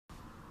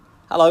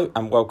Hello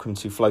and welcome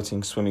to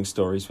Floating Swimming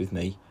Stories with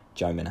me,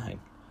 Joe Minahan.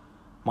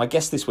 My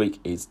guest this week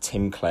is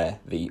Tim Clare,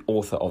 the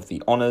author of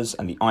The Honours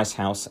and The Ice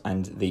House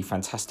and the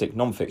fantastic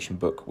non-fiction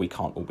book We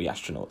Can't All Be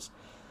Astronauts.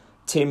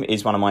 Tim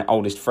is one of my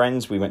oldest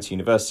friends. We went to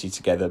university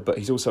together, but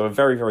he's also a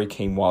very, very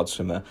keen wild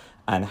swimmer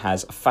and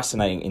has a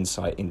fascinating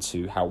insight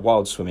into how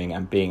wild swimming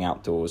and being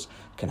outdoors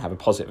can have a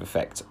positive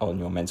effect on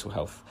your mental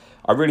health.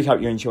 I really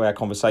hope you enjoy our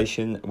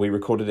conversation. We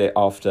recorded it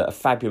after a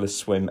fabulous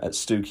swim at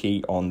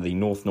Stookie on the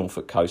North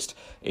Norfolk coast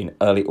in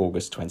early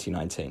August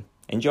 2019.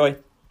 Enjoy.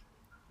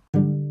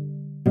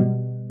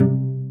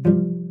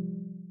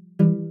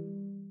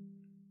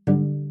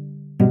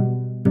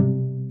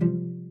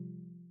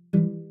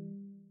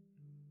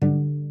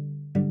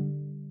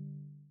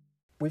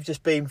 We've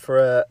just been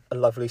for a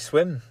lovely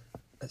swim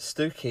at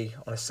Stookie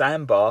on a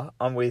sandbar.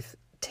 I'm with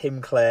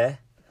Tim Clare,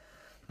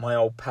 my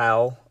old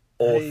pal,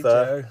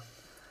 author,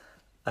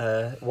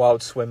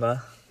 wild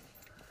swimmer,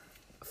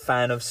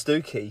 fan of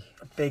Stookie.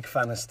 Big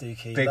fan of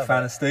Stookie. Big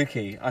fan of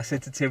Stookie. I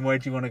said to Tim, where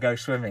do you want to go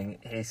swimming?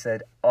 He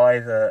said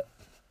either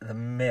the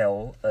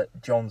mill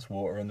at John's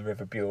Water on the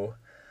River Bure,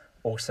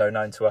 also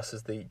known to us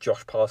as the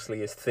Josh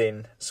Parsley is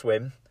Thin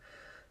swim.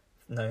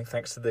 No,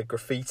 thanks to the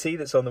graffiti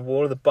that's on the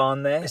wall of the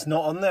barn there. It's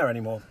not on there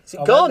anymore. Is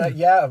it gone?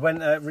 I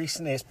went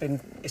recently. It's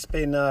been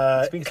cleaned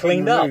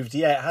up. Removed.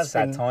 Yeah, it has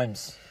Sad been.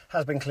 times.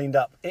 Has been cleaned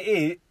up.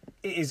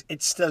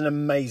 It's still an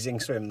amazing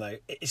swim though.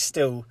 It is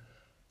still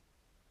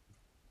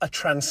a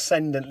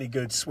transcendently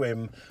good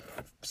swim.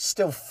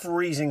 Still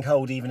freezing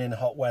cold even in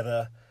hot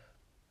weather.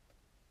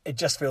 It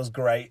just feels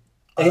great.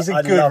 It is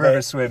a good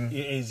river swim.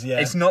 It is, yeah.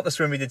 It's not the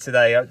swim we did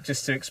today.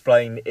 Just to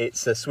explain,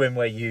 it's a swim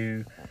where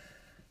you...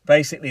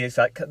 Basically, it's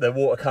like the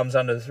water comes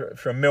under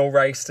for a mill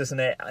race, doesn't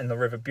it, in the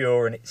River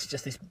Bure, and it's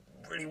just this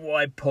really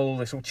wide pool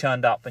that's all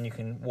churned up, and you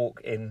can walk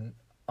in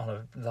on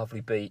a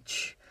lovely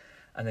beach,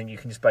 and then you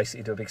can just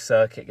basically do a big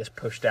circuit, just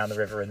push down the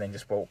river, and then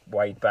just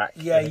wade back.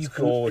 Yeah, you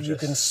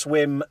can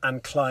swim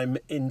and climb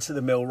into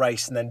the mill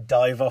race and then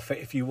dive off it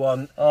if you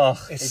want. Oh,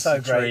 it's so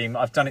a great. Dream.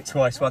 I've done it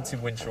twice, once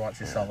in winter,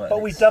 once in summer.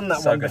 But we've done that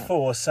so one good.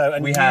 before. So,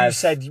 and we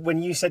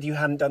when you said you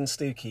hadn't done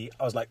Stookie,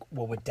 I was like,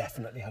 well, we're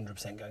definitely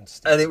 100% going to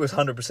Stookie. And it was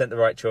 100% the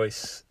right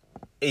choice,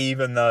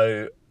 even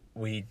though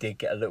we did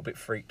get a little bit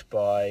freaked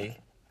by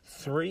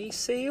 3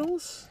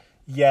 seals.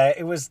 Yeah,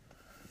 it was.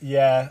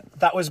 Yeah,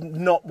 that was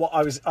not what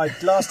I was.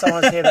 Last time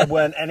I was here, there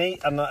weren't any,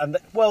 and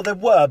well, there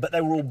were, but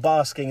they were all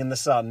basking in the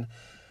sun.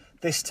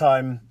 This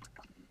time,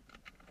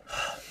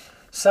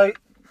 so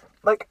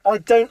like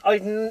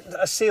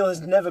a seal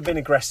has never been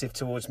aggressive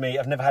towards me.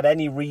 I've never had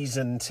any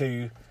reason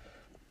to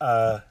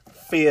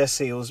fear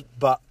seals,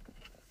 but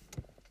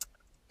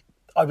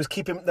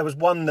there was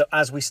one that,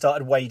 as we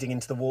started wading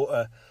into the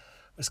water,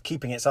 was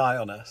keeping its eye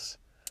on us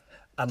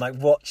and like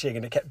watching,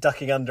 and it kept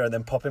ducking under and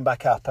then popping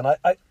back up, and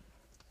I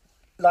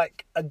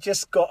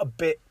just got a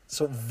bit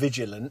sort of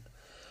vigilant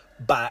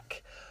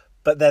back,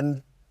 but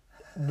then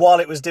while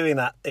it was doing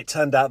that, it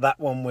turned out that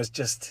one was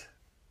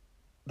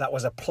that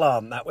was a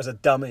plant, that was a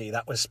dummy,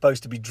 that was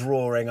supposed to be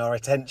drawing our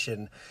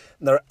attention.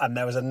 And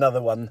there was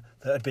another one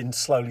that had been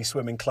slowly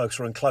swimming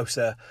closer and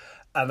closer,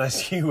 and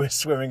as you were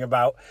swimming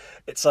about,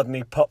 it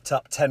suddenly popped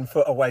up 10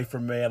 foot away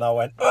from me, and I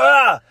went,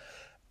 ah!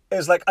 It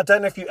was like, I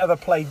don't know if you ever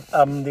played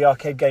the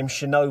arcade game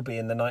Shinobi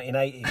in the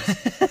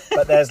 1980s,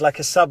 but there's like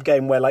a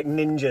sub-game where like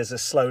ninjas are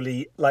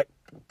slowly like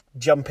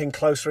jumping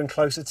closer and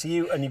closer to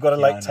you, and you've got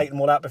to take them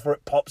all out before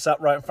it pops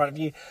up right in front of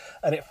you.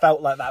 And it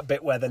felt like that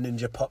bit where the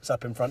ninja pops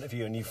up in front of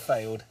you and you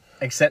failed.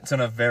 Except on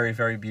a very,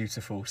 very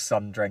beautiful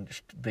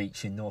sun-drenched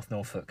beach in North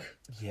Norfolk.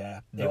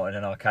 Yeah. Not in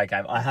an arcade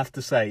game. I have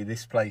to say,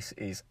 this place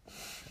is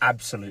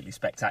absolutely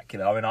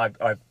spectacular. I mean,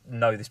 I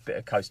know this bit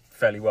of coast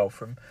fairly well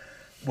from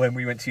when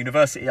we went to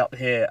university up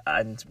here,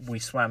 and we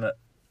swam at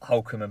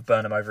Holcombe and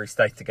Burnham over East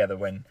Staithe together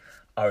when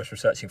I was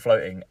researching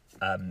floating.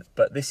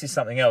 But this is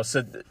something else.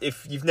 So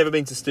if you've never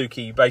been to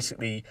Stookie, you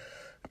basically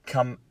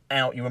come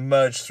out, you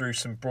emerge through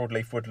some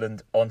broadleaf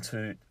woodland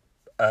onto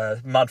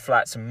mud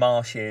flats and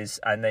marshes,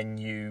 and then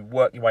you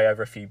work your way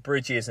over a few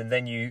bridges, and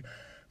then you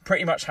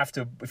pretty much have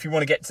to, if you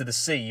want to get to the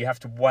sea, you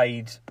have to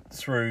wade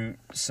through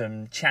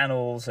some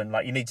channels, and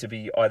like you need to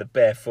be either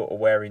barefoot or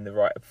wearing the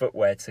right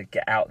footwear to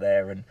get out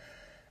there, and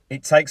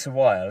it takes a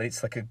while.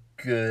 It's like a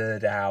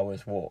good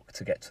hour's walk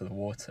to get to the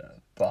water.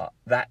 But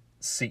that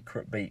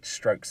secret beach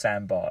stroke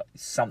sandbar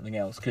is something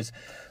else, because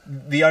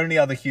the only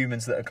other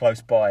humans that are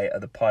close by are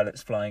the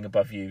pilots flying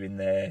above you in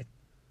their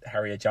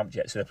Harrier jump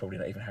jets. So they're probably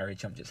not even Harrier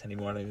jump jets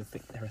anymore. I don't even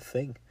think they're a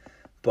thing.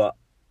 But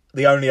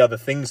the only other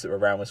things that were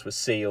around us were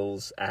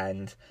seals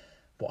and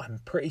what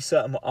I'm pretty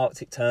certain were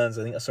Arctic terns.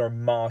 I think I saw a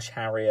marsh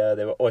harrier.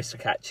 There were oyster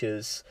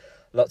catchers,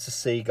 lots of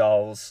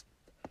seagulls.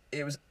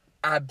 It was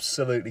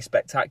absolutely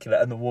spectacular,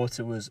 and the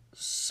water was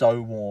so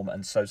warm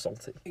and so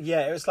salty.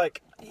 Yeah, it was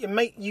like it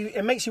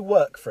makes you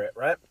work for it,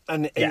 right?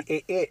 And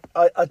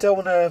I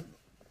don't want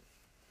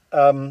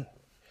to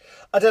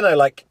I don't know,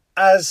 like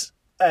as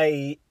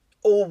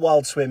all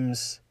wild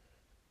swims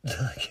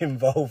like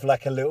involve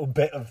like a little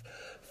bit of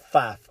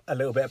faff, a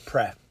little bit of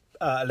prep.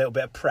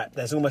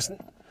 There's almost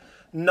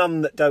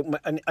none that don't,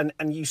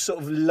 and you sort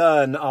of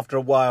learn after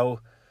a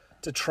while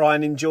to try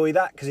and enjoy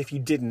that, because if you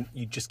didn't,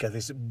 you'd just go,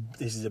 this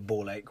is a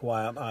ball ache.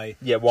 Why aren't I?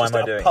 Yeah, why just am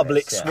I at doing a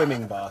public this? Yeah.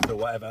 swimming bath or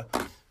whatever?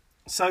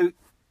 So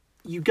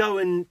you go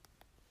and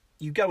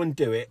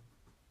do it,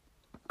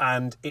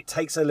 and it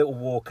takes a little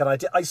walk. And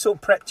I sort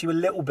of prepped you a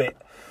little bit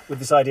with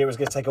this idea it was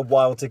going to take a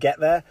while to get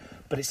there,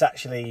 but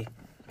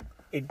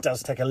it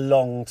does take a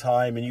long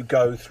time, and you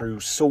go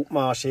through salt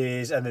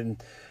marshes, and then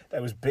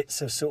there was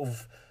bits of sort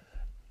of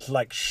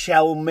like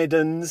shell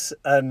middens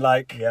and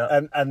like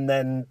and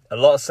then A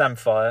lot of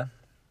samphire.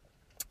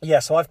 yeah,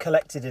 so I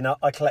collected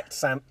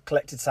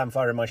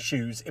samphire in my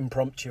shoes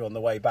impromptu on the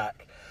way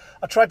back.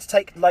 I tried to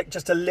take like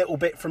just a little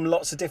bit from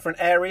lots of different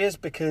areas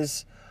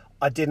because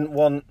I didn't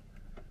want,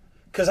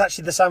 because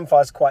actually the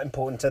samphire is quite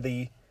important to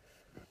the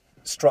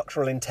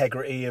structural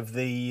integrity of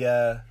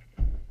the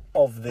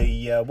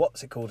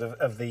what's it called,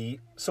 of the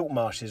salt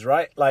marshes,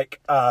 right? Like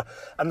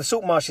and the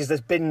salt marshes,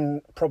 there's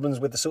been problems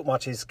with the salt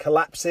marshes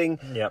collapsing,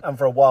 and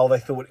for a while they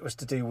thought it was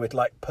to do with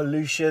like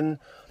pollution,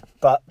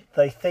 but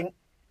they think,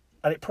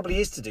 and it probably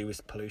is to do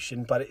with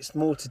pollution, but it's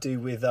more to do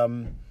with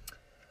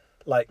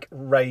like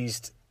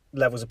raised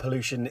levels of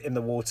pollution in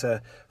the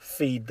water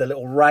feed the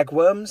little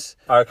ragworms.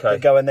 Okay. That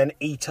go and then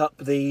eat up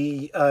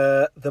the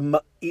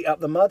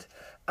mud,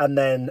 and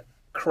then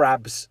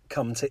crabs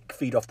come to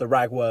feed off the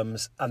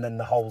ragworms, and then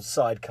the whole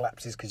side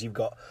collapses because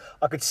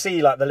I could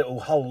see like the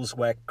little holes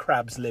where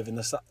crabs live in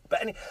the side.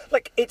 But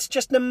like, it's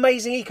just an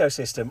amazing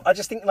ecosystem. I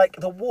just think like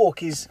the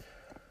walk is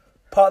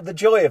part of the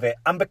joy of it,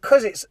 and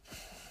because it's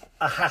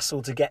a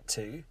hassle to get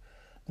to,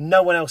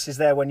 no one else is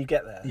there when you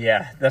get there.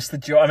 Yeah, that's the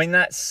joy. I mean,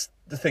 that's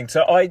the thing.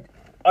 So I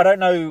don't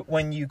know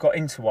when you got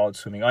into wild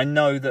swimming. I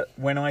know that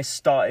when I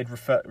started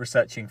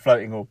researching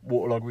floating, or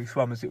waterlog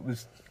re-swum as it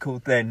was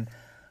called then,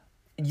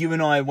 you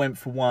and I went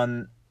for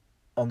one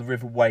on the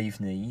River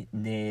Waveney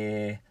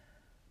near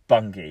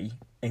Bungay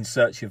in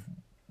search of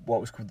what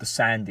was called the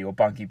Sandy or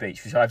Bungay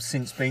Beach, which I've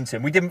since been to.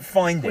 And we didn't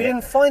find it. We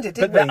didn't find it,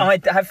 did we? I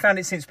have found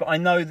it since, but I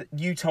know that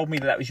you told me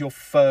that was your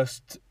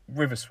first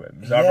river swim.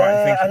 Is that yeah,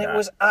 right in thinking and that? it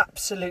was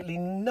absolutely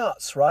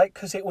nuts, right?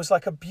 Because it was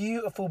like a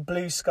beautiful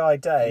blue sky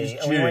day. It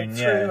was and we went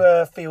June, through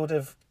a field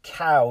of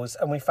cows,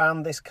 and we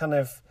found this kind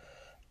of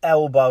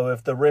elbow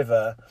of the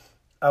river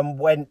and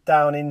went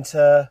down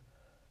into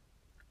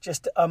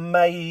just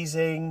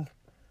amazing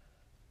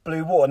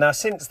blue water. Now,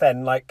 since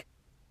then, like,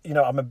 you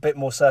know, I'm a bit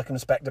more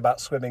circumspect about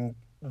swimming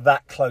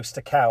that close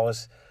to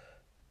cows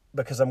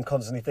because I'm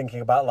constantly thinking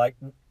about like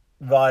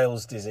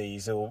Weil's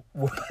disease or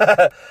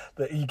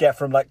that you get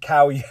from like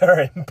cow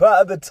urine.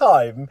 But at the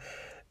time,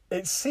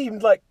 it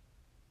seemed like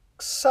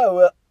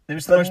so It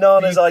was the most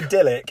bananas beautiful-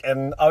 idyllic,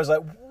 and I was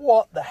like,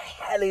 what the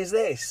hell is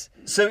this?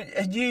 So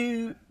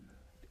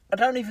I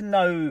don't even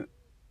know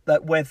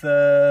like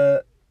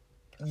whether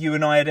you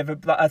and I had ever,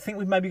 like, I think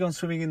we've maybe gone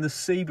swimming in the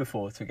sea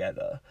before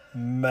together.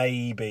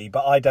 Maybe,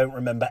 but I don't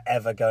remember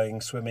ever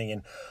going swimming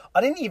in. I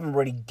didn't even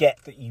really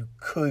get that you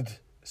could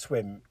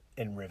swim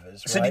in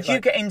rivers. So right? did you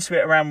get into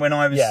it around when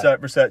I was Yeah.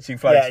 researching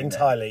floating? Yeah,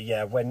 entirely.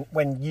 Yeah, when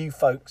you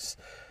folks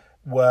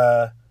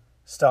were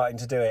starting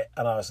to do it,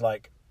 and I was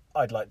like,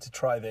 I'd like to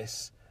try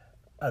this,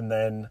 and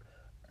then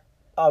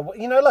I'd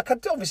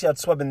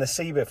swum in the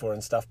sea before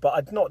and stuff, but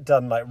I'd not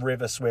done like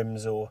river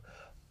swims or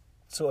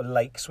sort of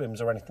lake swims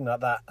or anything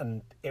like that,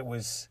 and it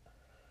was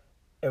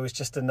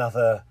just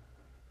another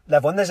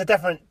level. And there's a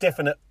definite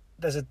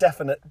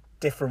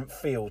different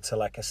feel to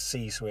like a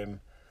sea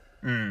swim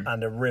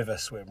and a river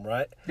swim,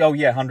 right? Oh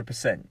yeah,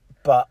 100%.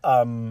 But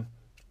and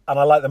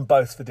I like them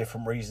both for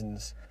different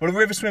reasons. Well, a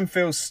river swim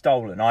feels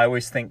stolen. I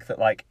always think that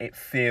like it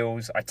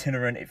feels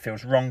itinerant. It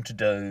feels wrong to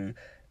do.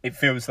 It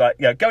feels like,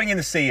 going in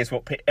the sea is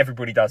what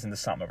everybody does in the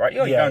summer, right? You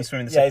go and swim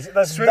in the sea. Yeah,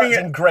 that's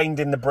ingrained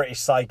in the British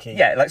psyche.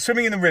 Yeah, like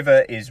swimming in the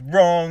river is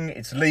wrong,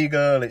 it's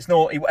legal, it's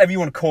not, whatever you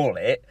want to call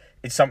it,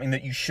 it's something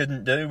that you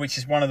shouldn't do, which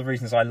is one of the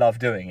reasons I love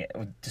doing it,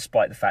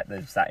 despite the fact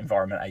there's that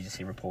Environment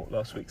Agency report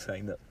last week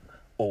saying that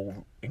all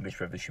English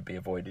rivers should be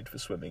avoided for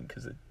swimming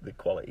because the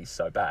quality is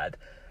so bad,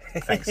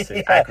 thanks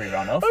to agri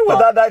runoff. Oh, well,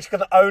 that actually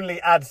can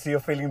only add to your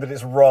feeling that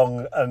it's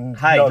wrong and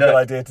not a good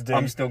idea to do.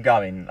 I'm still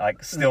going,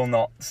 like still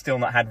not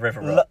had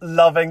river rot.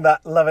 Loving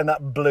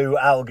that blue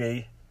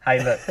algae.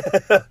 Hey, look,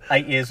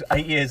 8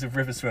 years of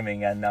river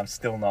swimming, and I'm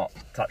still not,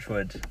 touch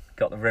wood,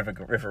 got the river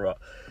rot.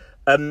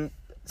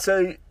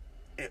 So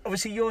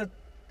obviously I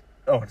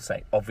want to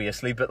say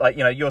obviously, but like,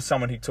 you're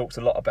someone who talks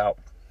a lot about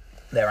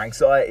their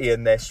anxiety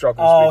and their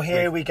struggles. Oh, with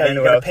here we go. mental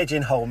You're going health. to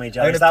pigeonhole me,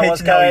 Joe. I'm Is gonna that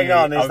what's pigeonhole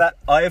going you. on?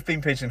 I have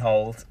been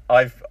pigeonholed.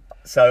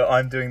 So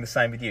I'm doing the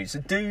same with you. So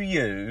do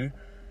you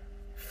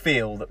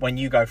feel that when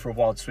you go for a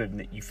wild swim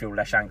that you feel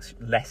less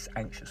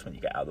anxious when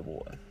you get out of the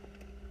water?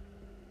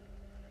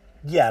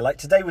 Yeah, like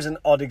today was an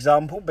odd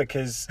example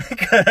because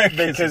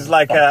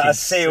like a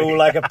seal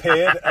like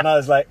appeared, and I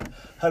was like,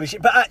 holy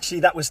shit. But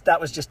actually that was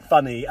just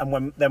funny,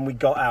 and then we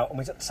got out and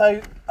we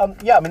so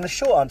yeah, I mean the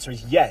short answer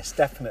is yes,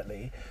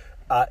 definitely.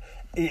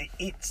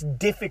 It's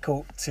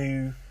difficult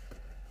to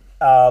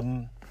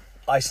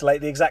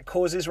isolate the exact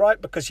causes, right?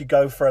 Because you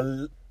go for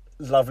a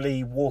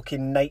lovely walk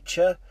in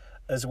nature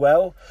as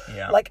well.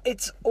 Yeah. Like,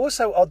 it's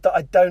also odd that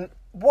I don't...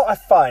 What I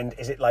find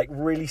is it, like,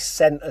 really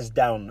centres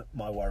down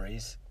my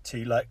worries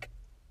to, like,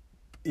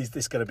 is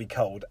this going to be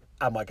cold?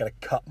 Am I going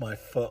to cut my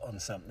foot on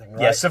something,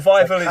 right? Yeah,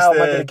 survival like, is how the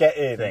am I going to get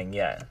in? thing,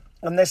 yeah.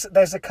 And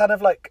there's a kind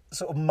of, like,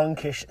 sort of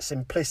monkish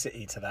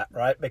simplicity to that,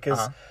 right?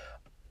 Because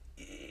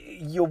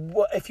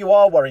if you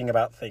are worrying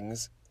about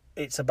things,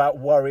 it's about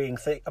worrying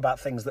about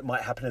things that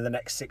might happen in the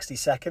next 60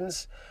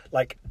 seconds.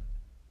 Like,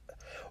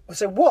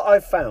 so what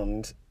I've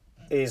found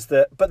is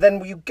that, but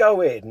then you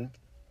go in,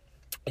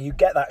 you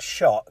get that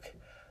shock.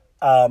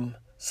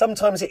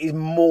 Sometimes it is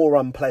more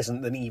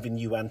unpleasant than even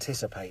you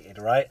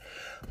anticipated, right?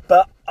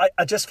 But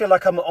I just feel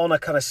like I'm on a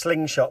kind of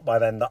slingshot by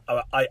then, that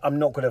I'm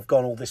not going to have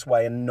gone all this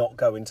way and not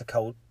go into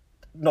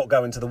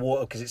the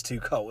water because it's too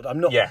cold. I'm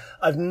not. Yeah.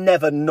 I've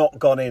never not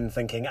gone in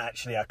thinking,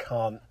 actually, I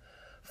can't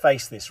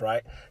face this,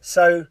 right?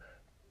 So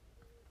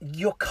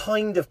you're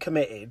kind of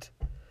committed.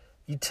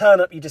 You turn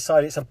up, you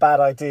decide it's a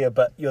bad idea,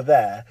 but you're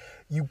there.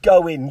 You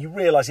go in, you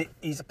realise it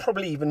is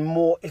probably even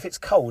more, if it's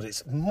cold,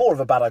 it's more of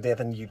a bad idea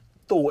than you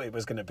thought it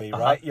was going to be,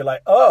 right? You're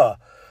like, oh,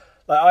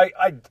 like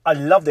I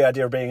love the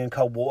idea of being in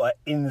cold water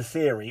in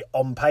theory,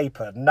 on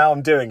paper. Now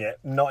I'm doing it,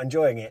 not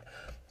enjoying it.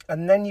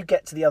 And then you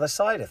get to the other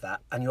side of that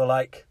and you're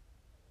like,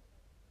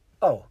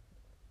 oh,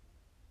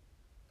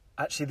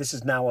 actually this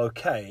is now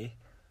okay.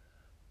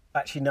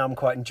 Actually now I'm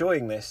quite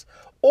enjoying this.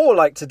 Or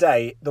like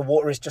today, the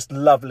water is just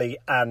lovely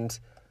and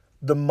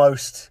the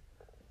most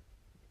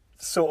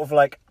sort of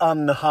like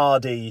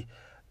unhardy,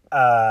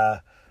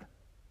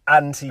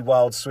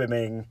 anti-wild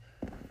swimming,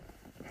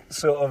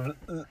 sort of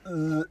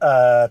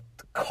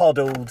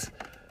coddled,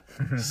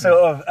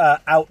 sort of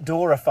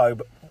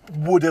outdoorophobe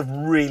would have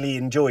really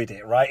enjoyed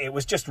it, right? It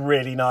was just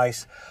really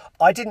nice.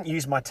 I didn't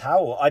use my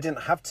towel. I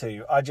didn't have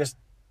to. I just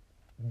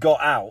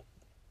got out,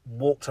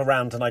 walked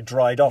around and I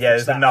dried off. Yeah,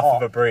 there's enough hot.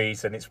 of a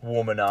breeze and it's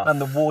warm enough.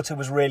 And the water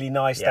was really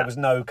nice. Yeah. There was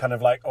no kind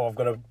of like, oh, I've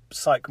got to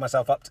psych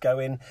myself up to go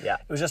in. Yeah.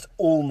 It was just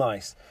all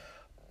nice.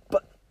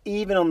 But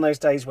even on those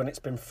days when it's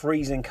been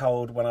freezing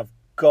cold, when I've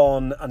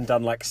gone and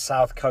done like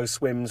South Coast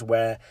swims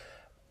where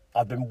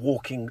I've been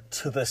walking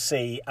to the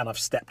sea and I've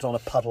stepped on a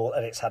puddle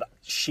and it's had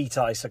sheet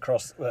ice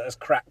across that has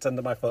cracked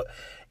under my foot.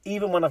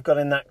 Even when I've got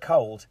in that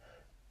cold,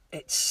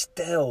 it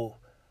feels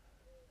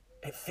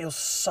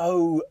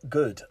so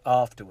good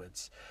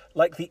afterwards.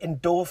 Like the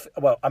endorphin,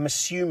 well, I'm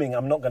assuming,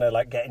 I'm not going to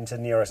like get into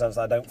neuroscience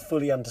that I don't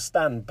fully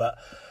understand, but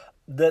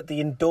the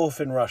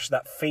endorphin rush,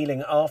 that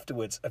feeling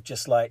afterwards of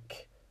just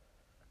like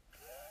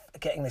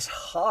getting this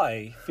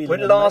high feeling.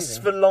 Well, it lasts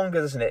for longer,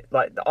 doesn't it?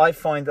 Like I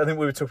think we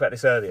were talking about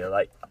this earlier.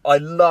 Like I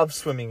love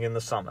swimming in the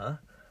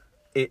summer.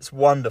 It's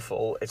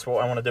wonderful. It's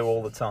what I want to do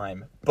all the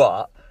time.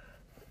 But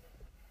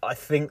I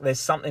think there's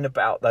something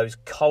about those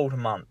cold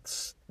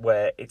months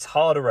where it's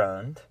harder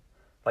earned.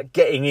 Like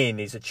getting in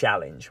is a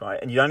challenge, right?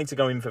 And you don't need to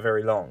go in for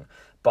very long.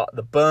 But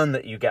the burn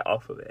that you get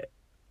off of it,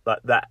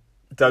 like that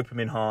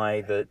dopamine high,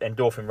 the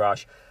endorphin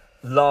rush,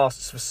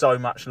 lasts for so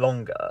much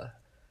longer.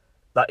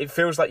 Like it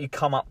feels like you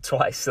come up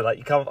twice. So like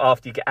you come up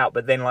after you get out,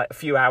 but then like a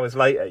few hours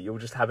later, you'll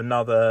just have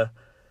another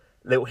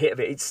little hit of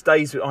it. It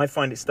stays. I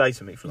find it stays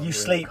with me for longer. You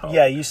sleep,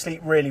 yeah. You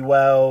sleep really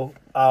well.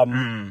 I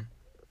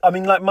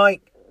mean, like my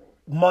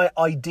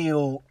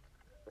ideal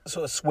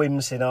sort of swim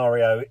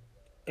scenario,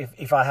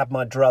 if I had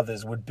my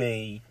druthers, would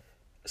be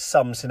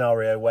some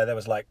scenario where there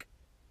was like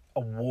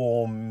a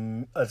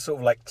warm, a sort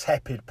of like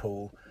tepid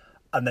pool,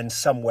 and then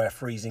somewhere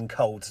freezing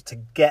cold to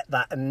get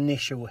that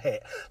initial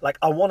hit. Like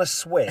I want to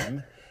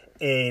swim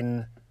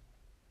in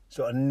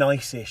sort of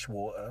nice-ish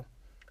water,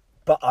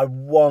 but I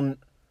want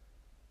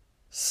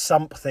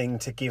something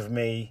to give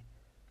me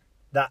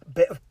that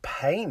bit of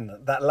pain,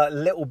 that like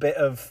little bit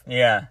of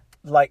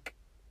like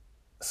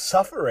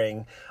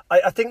suffering.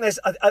 I think there's.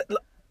 I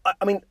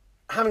mean,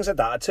 having said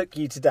that, I took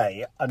you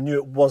today. I knew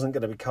it wasn't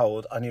going to be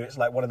cold. I knew it's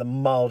like one of the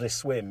mildest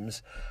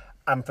swims,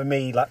 and for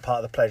me, like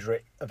part of the pleasure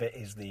of it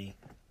is the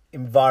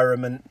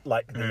environment,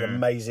 like the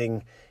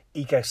amazing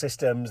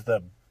ecosystems,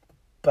 the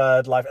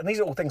bird life, and these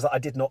are all things that I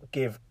did not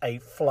give a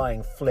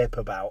flying flip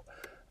about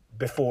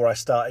before I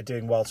started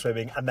doing wild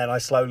swimming. And then I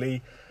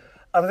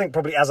think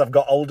probably as I've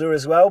got older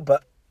as well,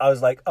 but I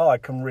was like, oh, I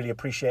can really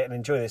appreciate and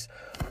enjoy this.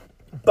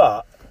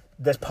 But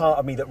there's part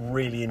of me that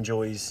really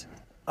enjoys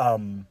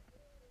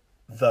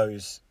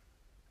those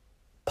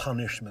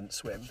punishment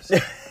swims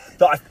that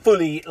I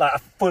fully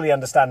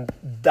understand.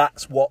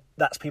 That's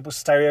people's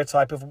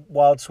stereotype of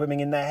wild swimming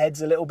in their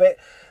heads a little bit,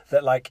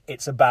 that like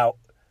it's about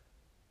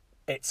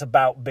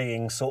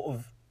being sort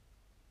of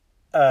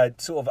a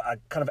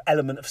kind of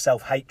element of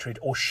self-hatred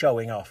or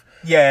showing off.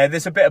 Yeah,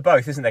 there's a bit of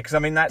both, isn't there? Because I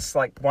mean, that's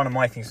like one of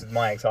my things with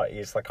my anxiety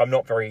is like I'm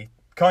not very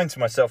kind to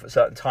myself at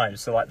certain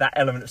times. So like that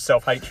element of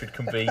self-hatred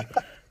can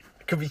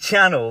be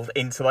channeled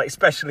into like,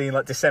 especially in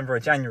like December or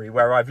January,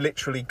 where I've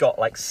literally got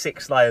like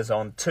 6 layers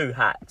on, 2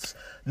 hats,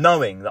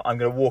 knowing that I'm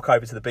going to walk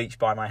over to the beach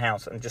by my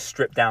house and just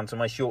strip down to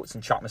my shorts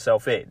and chuck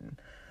myself in.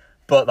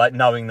 But like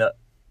knowing that,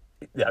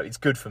 you know, it's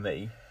good for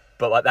me.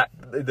 But like that,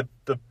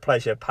 the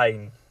pleasure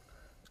pain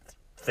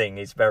thing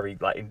is very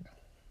like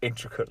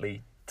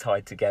intricately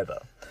tied together.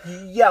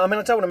 Yeah, I mean,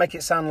 I don't want to make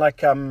it sound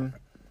like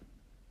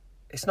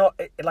it's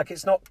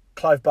not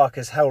Clive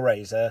Barker's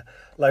Hellraiser.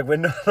 Like, we're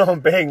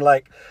not being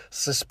like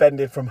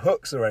suspended from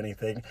hooks or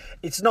anything.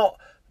 It's not,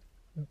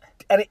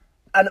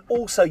 and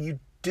also you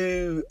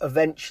do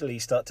eventually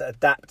start to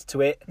adapt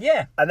to it.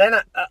 Yeah. And then,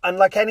 and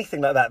like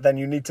anything like that, then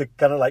you need to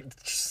kind of like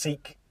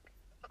seek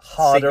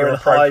harder your and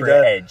appropriate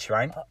harder edge,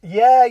 right?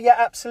 Yeah,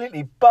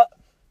 absolutely. But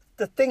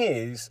the thing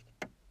is,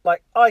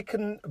 like, I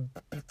can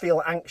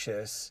feel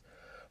anxious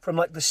from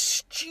like the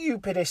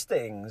stupidest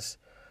things,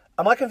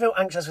 and I can feel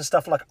anxious for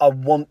stuff like I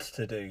want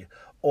to do,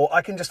 or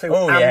I can just feel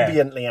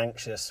ambiently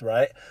anxious,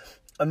 right?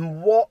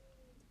 And what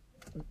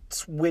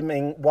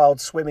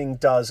wild swimming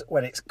does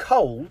when it's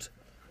cold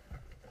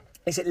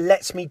is it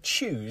lets me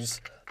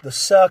choose the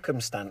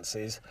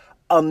circumstances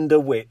under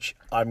which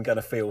I'm going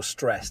to feel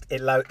stressed.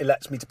 It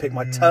lets me to pick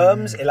my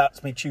terms, it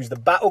lets me choose the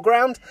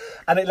battleground,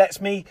 and it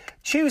lets me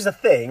choose a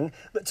thing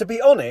that, to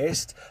be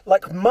honest,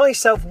 like, my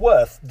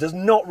self-worth does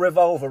not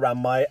revolve around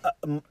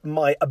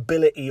my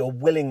ability or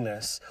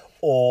willingness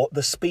or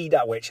the speed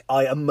at which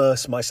I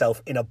immerse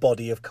myself in a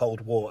body of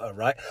cold water,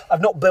 right? I've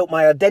not built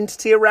my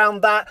identity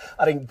around that.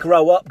 I didn't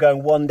grow up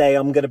going, one day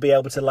I'm going to be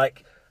able to,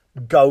 like,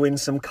 go in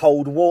some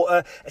cold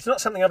water. It's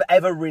not something I've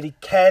ever really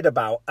cared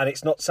about, and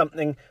it's not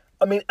something...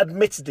 I mean,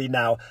 admittedly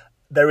now,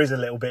 there is a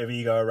little bit of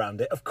ego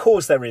around it. Of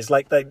course there is.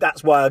 Like,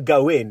 that's why I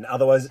go in.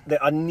 Otherwise,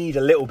 I need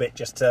a little bit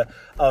just to...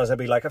 I'd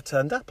be like, I've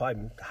turned up.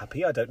 I'm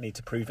happy. I don't need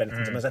to prove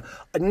anything to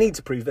myself. I need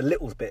to prove a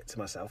little bit to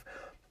myself.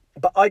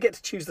 But I get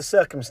to choose the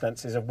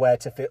circumstances of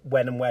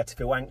when and where to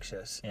feel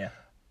anxious. Yeah.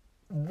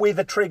 With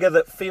a trigger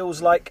that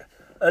feels like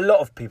a lot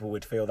of people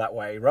would feel that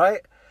way,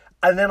 right?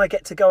 And then I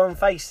get to go and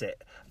face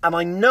it. And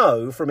I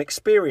know from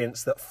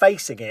experience that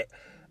facing it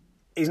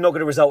is not going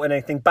to result in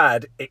anything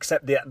bad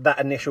except that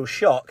initial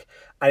shock.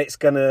 And it's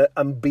going to,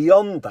 and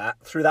beyond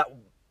that, through that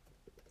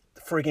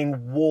frigging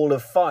wall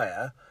of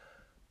fire,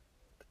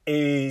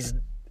 is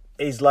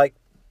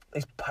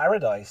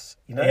paradise,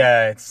 you know?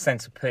 Yeah, it's a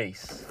sense of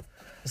peace.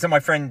 So my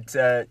friend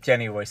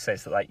Jenny always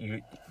says that, like,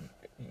 you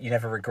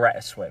never regret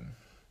a swim.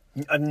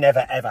 I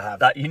never ever have.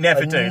 That you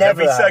never do. There'll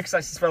be have.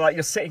 circumstances where, like,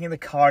 you're sitting in the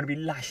car and it'll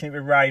be lashing it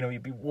with rain, or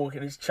you'll be walking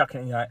and it's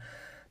chucking, and you're like,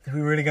 are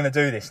we really going to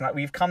do this? And, like,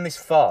 we've come this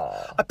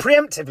far. I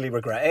preemptively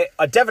regret it.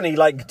 I definitely,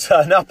 like,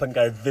 turn up and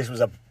go, this was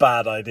a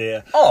bad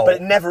idea. Oh. But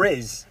it never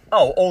is.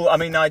 I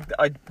mean, I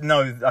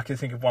know I can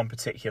think of one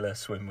particular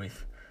swim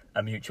with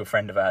a mutual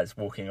friend of ours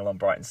walking along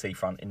Brighton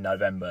seafront in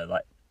November,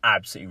 like,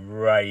 absolutely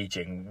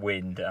raging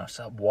wind. And I was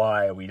like,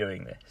 why are we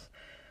doing this?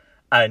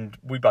 And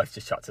we both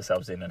just chucked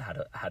ourselves in and had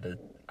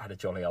a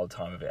jolly old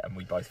time of it, and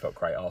we both felt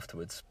great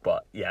afterwards.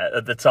 But yeah,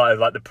 at the time,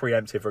 like, the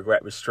preemptive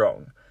regret was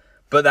strong,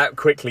 but that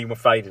quickly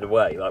faded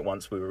away. Like,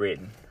 once we were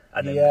in,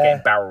 and then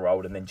getting barrel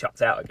rolled and then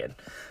chucked out again.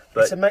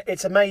 But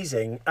it's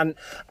amazing, and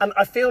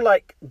I feel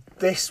like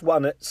this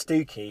one at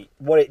Stookie,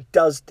 what it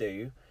does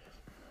do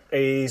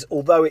is,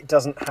 although it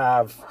doesn't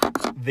have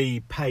the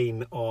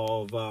pain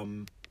of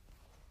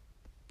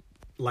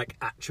like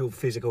actual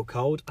physical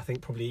cold, I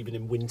think probably even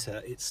in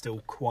winter it's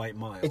still quite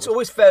mild. It's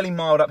always fairly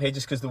mild up here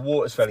just because the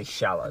water's fairly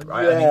shallow,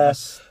 right? Yeah,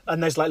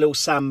 and there's like little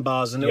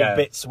sandbars and little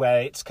bits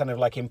where it's kind of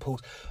like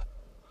impulse.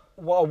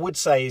 What I would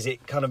say is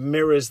it kind of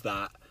mirrors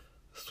that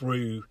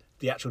through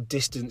the actual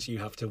distance you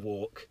have to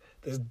walk.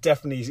 There's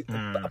definitely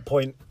a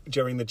point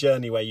during the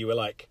journey where you were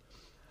like,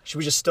 should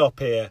we just stop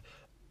here?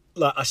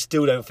 Like, I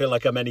still don't feel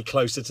like I'm any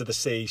closer to the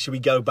sea. Should we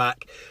go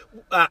back?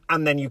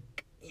 And then you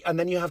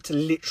have to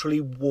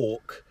literally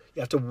walk. You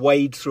have to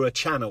wade through a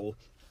channel,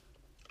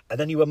 and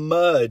then you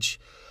emerge,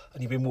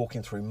 and you've been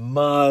walking through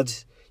mud,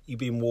 you've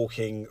been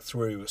walking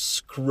through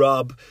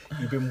scrub,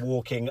 you've been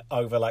walking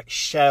over like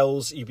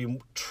shells, you've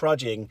been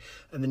trudging,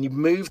 and then you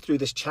move through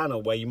this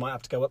channel where you might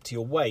have to go up to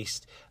your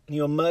waist, and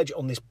you emerge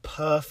on this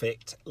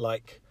perfect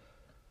like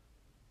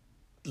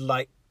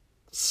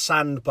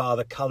sandbar,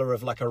 the colour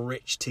of like a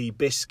rich tea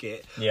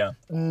biscuit. Yeah.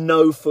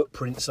 No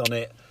footprints on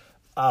it.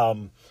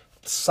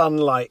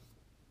 Sunlight,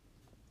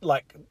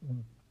 like,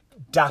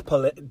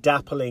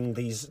 dappling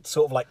these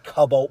sort of like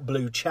cobalt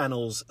blue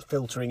channels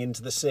filtering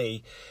into the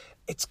sea.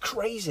 It's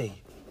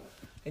crazy.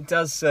 It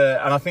does,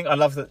 and I think I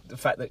love the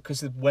fact that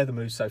because the weather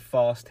moves so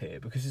fast here,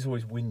 because it's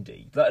always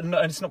windy, and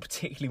it's not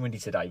particularly windy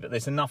today, but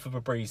there's enough of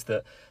a breeze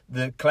that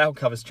the cloud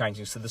cover's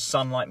changing, so the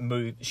sunlight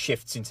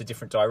shifts into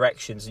different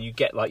directions, and you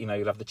get, like, you know,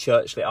 you'll have the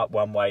church lit up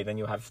one way, then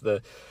you'll have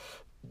the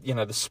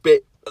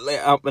spit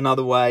lit up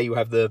another way, you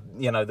have the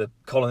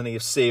colony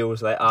of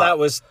seals lit up.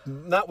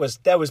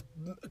 There was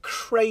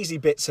crazy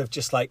bits of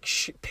just like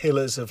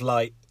pillars of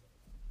light,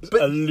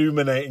 but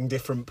illuminating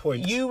different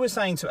points. You were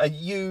saying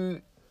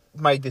you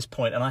made this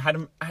point, and I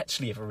hadn't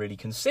actually ever really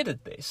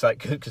considered this, like,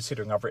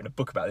 considering I've written a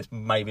book about this,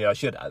 maybe I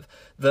should have,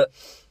 that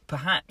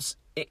perhaps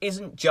it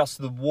isn't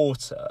just the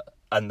water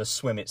and the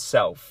swim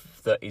itself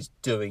that is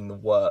doing the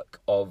work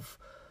of,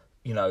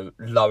 you know,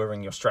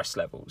 lowering your stress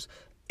levels.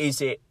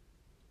 Is it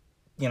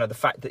the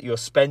fact that you're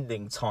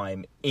spending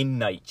time in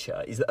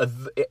nature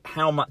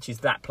how much is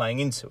that playing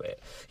into it?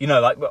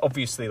 Like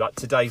obviously, like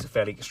today's a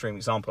fairly extreme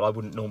example. I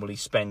wouldn't normally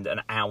spend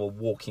an hour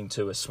walking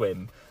to a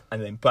swim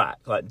and then back.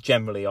 Like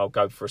generally, I'll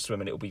go for a swim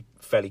and it'll be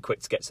fairly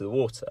quick to get to the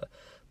water.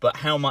 But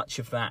how much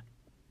of that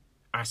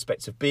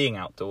aspect of being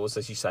outdoors,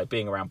 as you say,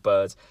 being around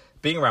birds,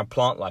 being around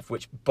plant life,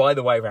 which by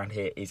the way around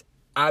here is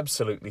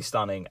absolutely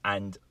stunning,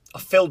 and I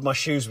filled my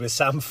shoes with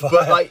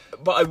samphire.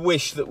 But I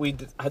wish that we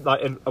had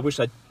I wish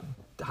I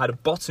had a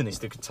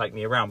botanist who could take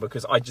me around,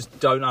 because I just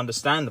don't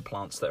understand the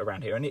plants that are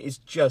around here, and it is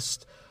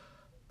just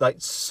like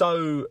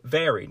so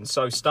varied and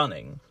so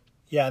stunning.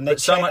 Yeah, and they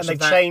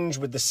change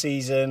with the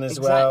season as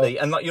well. Exactly,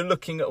 and like you're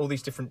looking at all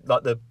these different,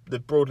 like the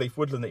broadleaf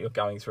woodland that you're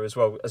going through as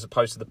well, as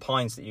opposed to the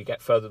pines that you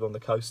get further on the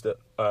coast at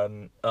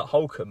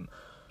Holcombe.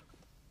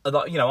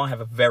 I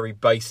have a very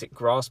basic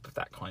grasp of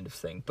that kind of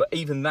thing, but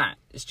even that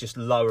is just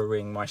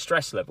lowering my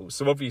stress levels.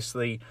 So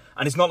obviously,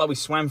 and it's not like we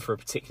swam for a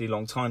particularly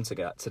long time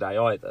today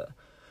either.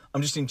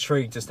 I'm just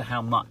intrigued as to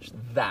how much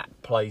that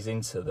plays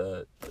into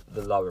the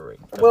lowering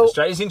of the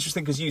stress. It's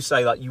interesting because you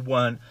say like you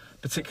weren't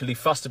particularly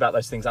fussed about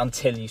those things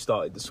until you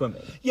started the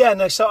swimming. Yeah,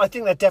 no, so I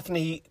think they're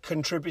definitely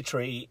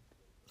contributory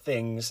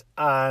things.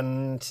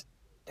 And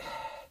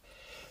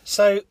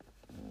so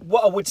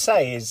what I would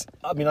say is,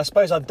 I mean, I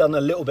suppose I've done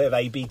a little bit of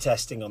A/B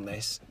testing on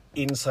this,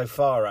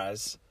 insofar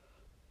as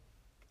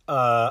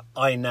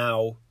I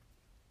now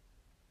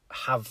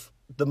have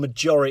the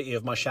majority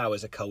of my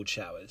showers are cold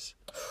showers.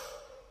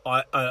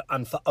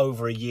 And for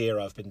over a year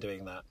I've been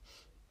doing that.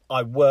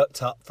 I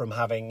worked up from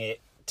having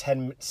it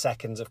 10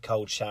 seconds of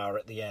cold shower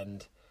at the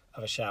end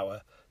of a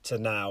shower to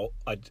now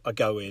I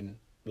go in,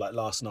 like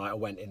last night I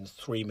went in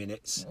 3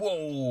 minutes.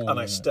 Whoa.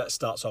 And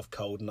starts off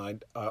cold,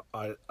 and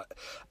I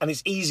and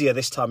it's easier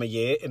this time of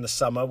year in the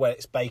summer where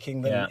it's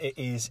baking than it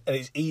is, and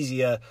it's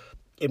easier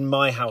in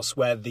my house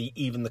where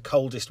even the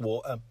coldest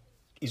water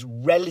is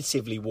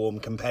relatively warm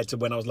compared to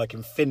when I was like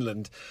in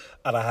Finland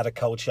and I had a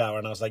cold shower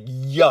and I was like,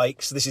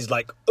 yikes, this is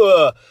like,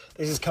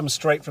 this has come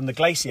straight from the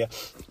glacier.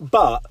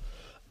 But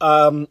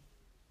I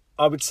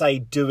would say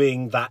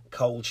doing that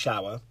cold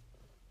shower,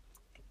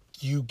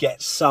 you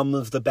get some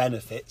of the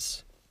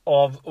benefits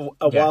of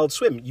a wild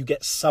swim. You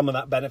get some of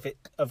that benefit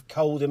of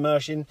cold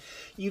immersion.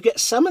 You get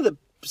some of the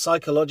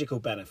psychological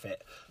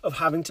benefit of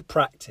having to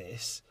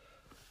practice.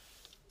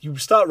 You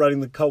start running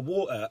the cold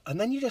water and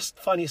then you just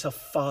find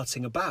yourself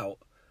farting about.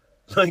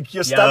 Like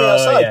you're standing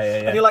outside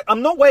and you're like,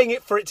 I'm not waiting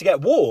for it to get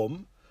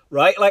warm,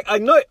 right? Like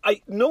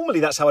normally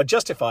that's how I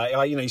justify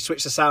it. You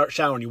switch the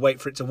shower and you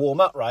wait for it to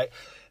warm up, right?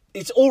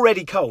 It's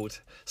already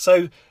cold.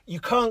 So you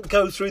can't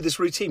go through this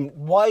routine.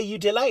 Why are you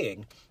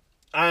delaying?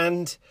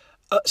 And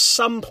at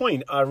some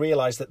point I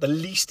realised that the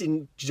least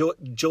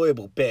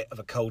enjoyable bit of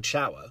a cold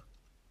shower,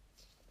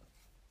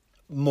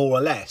 more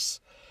or less,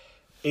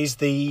 is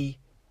the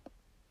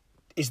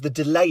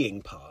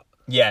delaying part.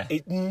 Yeah.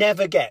 It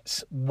never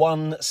gets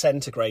 1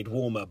 centigrade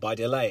warmer by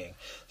delaying.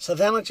 So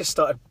then I just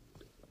started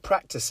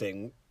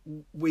practicing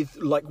with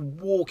like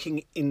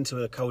walking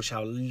into a cold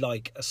shower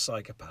like a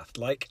psychopath.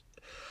 Like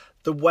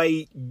the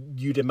way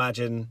you'd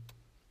imagine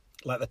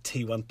like the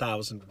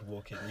T1000 would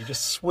walk in. You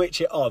just switch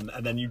it on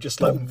and then you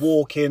just like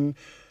walk in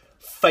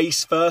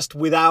face first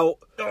without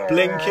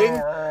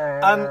blinking.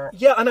 And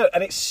yeah, I know.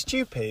 And it's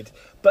stupid.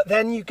 But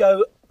then you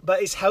go...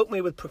 But it's helped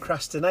me with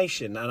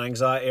procrastination and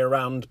anxiety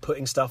around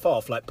putting stuff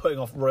off, like putting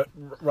off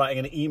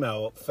writing an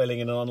email, filling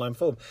in an online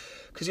form.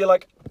 Because you're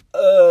like,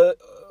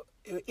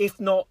 if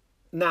not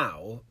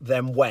now,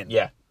 then when?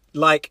 Yeah.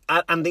 Like,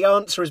 and the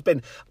answer has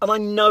been, and I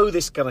know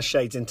this kind of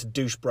shades into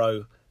douche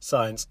bro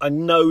science. I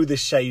know this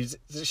shades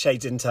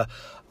into,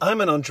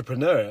 I'm an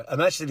entrepreneur, and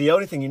actually the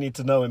only thing you need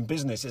to know in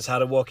business is how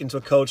to walk into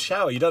a cold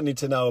shower. You don't need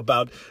to know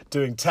about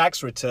doing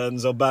tax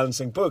returns or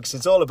balancing books.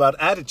 It's all about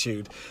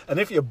attitude. And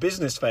if your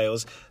business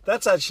fails,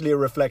 that's actually a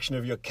reflection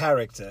of your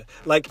character.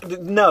 Like,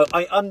 no,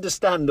 I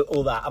understand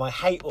all that, and I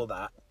hate all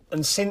that.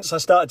 And since I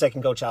started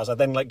taking cold showers, I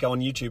then go on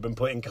YouTube and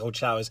put in cold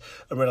showers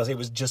and realise it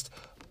was just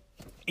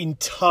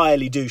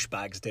entirely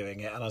douchebags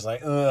doing it. And I was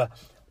like, ugh.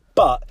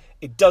 But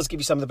it does give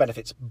you some of the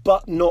benefits,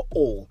 but not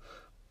all.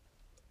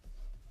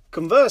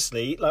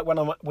 Conversely, like when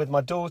I'm with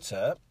my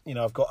daughter,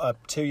 I've got a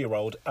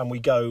 2-year-old and we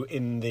go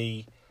in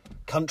the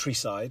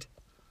countryside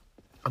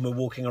and we're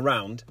walking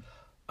around.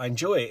 I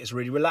enjoy it. It's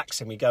really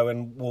relaxing. We go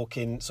and walk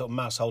in sort of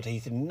Mousehold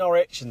Heath in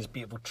Norwich and there's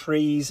beautiful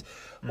trees,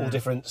 all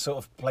different sort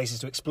of places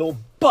to explore.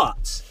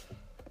 But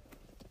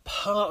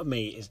part of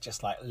me is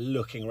just like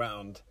looking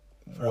around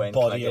for a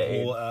body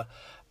of water.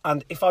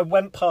 And if I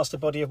went past a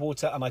body of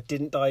water and I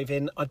didn't dive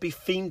in, I'd be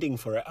fiending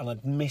for it and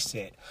I'd miss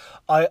it.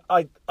 I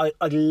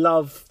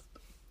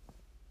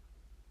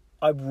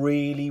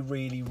really,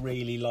 really,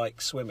 really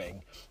like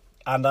swimming.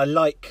 And I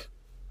like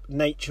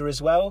nature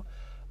as well.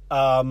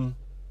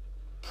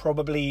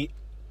 Probably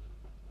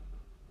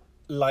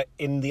like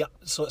in the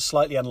sort of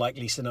slightly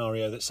unlikely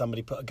scenario that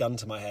somebody put a gun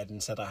to my head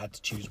and said I had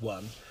to choose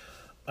one,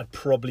 I'd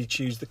probably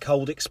choose the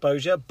cold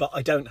exposure, but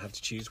I don't have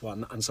to choose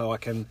one. And so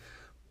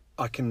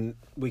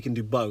we can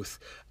do both.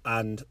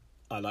 And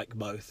I like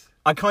both.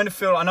 I kind of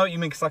feel, I know what you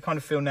mean, because I kind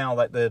of feel now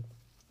like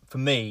for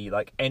me,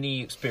 like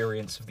any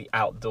experience of the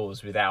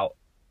outdoors without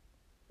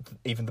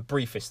even the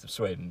briefest of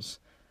swims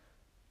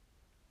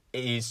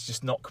is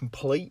just not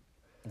complete.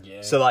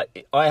 Yeah. So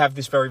like, I have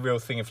this very real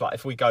thing of like,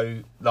 if we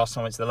go, last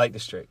time I went to the Lake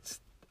District,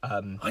 I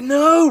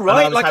know,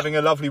 right? and I was having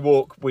a lovely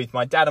walk with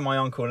my dad and my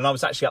uncle, and I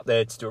was actually up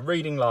there to do a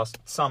reading last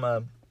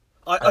summer.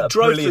 I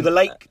drove through the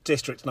Lake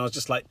District and I was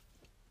just like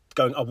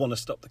going, I want to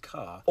stop the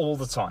car. All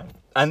the time.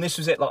 And this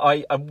was it.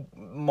 Like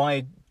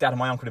my dad and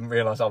my uncle didn't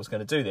realise I was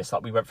going to do this.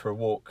 Like we went for a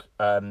walk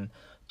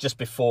just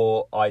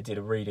before I did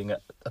a reading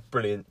at a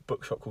brilliant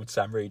bookshop called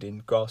Sam Reed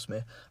in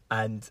Grasmere.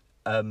 And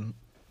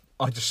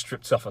I just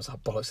stripped off. I was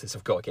like, bollocks this,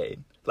 I've got to get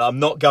in. Like, I'm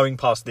not going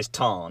past this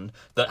tarn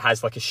that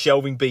has like a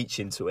shelving beach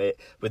into it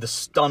with a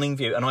stunning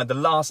view. And the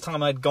last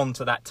time I'd gone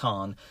to that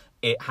tarn,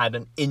 it had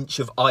an inch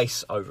of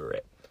ice over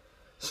it.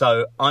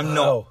 So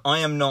I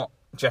am not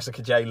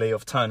Jessica J. Lee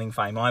of Turning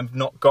fame. I've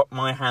not got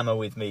my hammer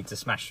with me to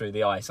smash through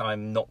the ice.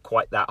 I'm not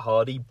quite that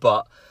hardy,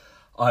 but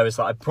I was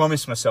like, I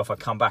promised myself I'd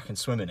come back and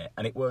swim in it.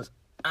 And it was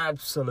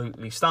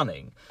absolutely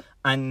stunning.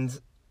 And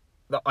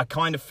I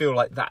kind of feel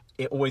like that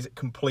it always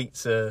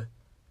completes a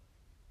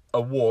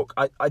walk.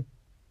 I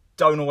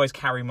don't always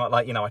carry my,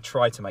 like, you know, I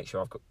try to make sure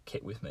I've got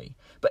kit with me.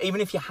 But even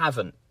if you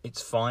haven't,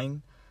 it's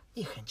fine.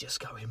 You can just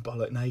go in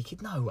bollock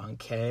naked. No one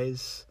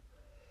cares.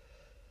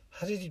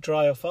 How did you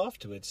dry off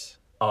afterwards?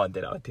 Oh, I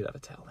did have a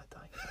towel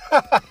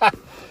that day.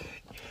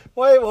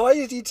 Why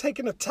did you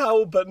taking a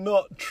towel but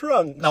not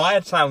trunks? No, I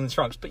had a towel in the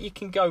trunks, but you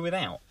can go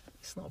without.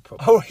 It's not a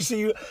problem. Oh,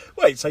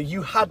 so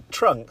you had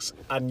trunks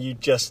and you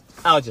just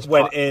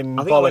went in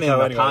I think I went in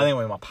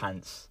anyway. my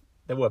pants.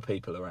 There were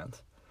people around.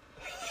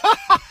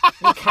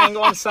 What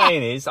I'm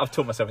saying is, I've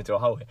talked myself into a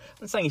hole here.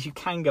 What I'm saying is you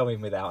can go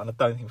in without, and I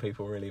don't think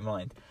people really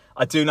mind.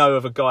 I do know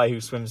of a guy who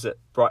swims at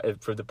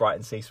for the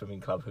Brighton Sea Swimming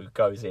Club who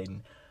goes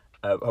in,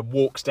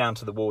 walks down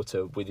to the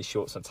water with his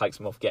shorts and takes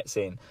them off, gets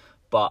in.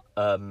 But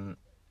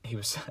he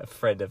was a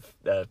friend of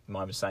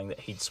mine was saying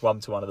that he'd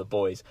swum to one of the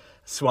boys,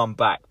 swum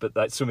back, but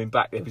like swimming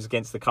back, it was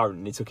against the current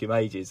and it took him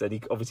ages, and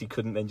he obviously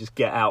couldn't then just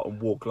get out and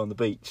walk along the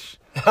beach.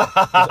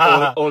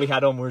 all he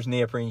had on were his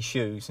neoprene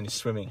shoes and his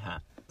swimming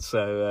hat.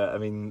 So I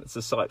mean, it's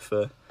a sight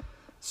for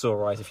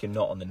sore eyes if you're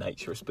not on the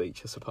naturist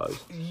beach, I suppose.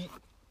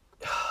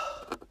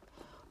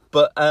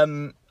 But I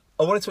want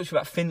to talk to you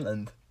about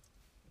Finland.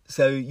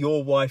 So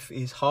your wife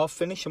is half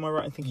Finnish, am I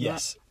right in thinking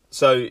Yes. that?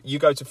 So you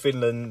go to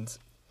Finland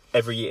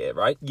every year,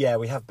 right? Yeah,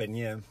 we have been,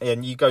 yeah.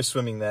 And you go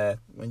swimming there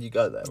when you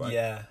go there, right?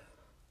 Yeah.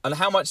 And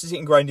how much is it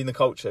ingrained in the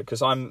culture?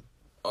 Because I'm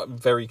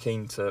very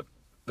keen to...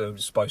 It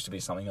was supposed to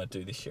be something I'd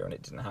do this year and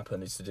it didn't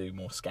happen, is to do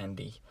more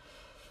Scandi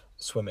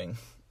swimming.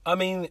 I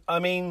mean,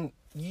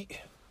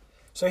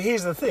 so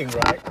here's the thing,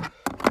 right?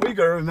 What you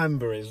got to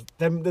remember is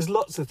there's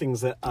lots of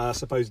things that are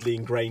supposedly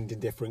ingrained in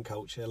different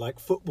culture. Like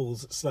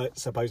football's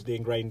supposedly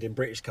ingrained in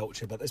British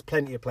culture, but there's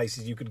plenty of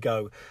places you could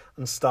go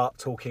and start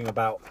talking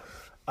about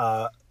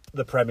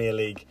the Premier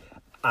League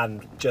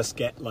and just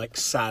get like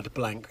sad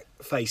blank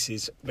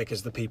faces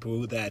because the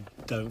people there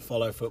don't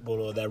follow football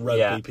or they're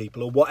rugby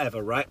people or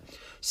whatever, right?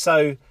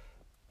 So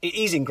it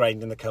is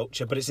ingrained in the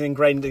culture, but it's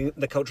ingrained in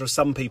the culture of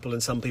some people,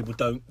 and some people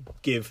don't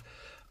give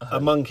a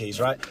monkeys,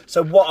 right?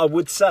 So what I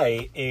would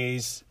say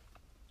is,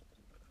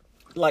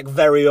 like,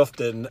 very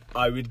often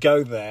I would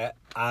go there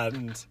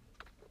and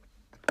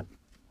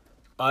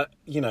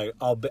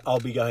I'll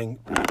be going,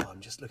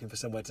 I'm just looking for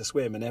somewhere to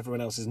swim, and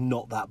everyone else is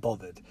not that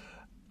bothered.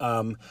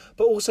 But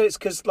also it's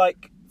because,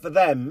 like, for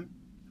them,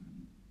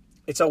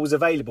 it's always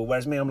available,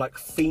 whereas me, I'm like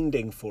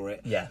fiending for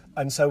it. Yeah.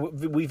 And so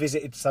we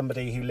visited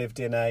somebody who lived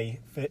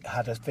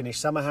had a Finnish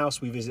summer house.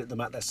 We visited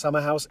them at their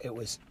summer house. It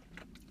was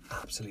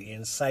absolutely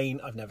insane.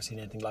 I've never seen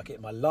anything like it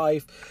in my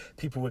life.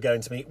 People were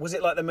going to me, was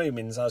it like the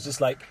Moomins? I was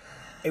just like,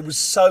 it was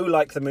so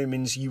like the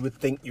Moomins, you would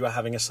think you were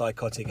having a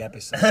psychotic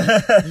episode.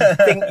 You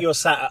think you're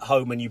sat at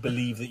home and you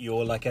believe that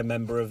you're like a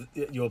member of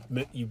you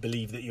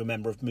believe that you're a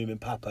member of Moomin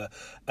Papa,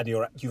 and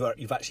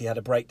you've actually had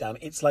a breakdown.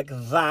 It's like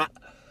that.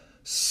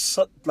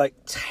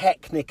 Like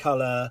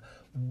Technicolor,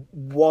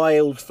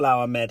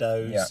 wildflower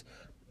meadows,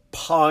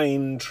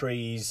 pine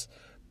trees,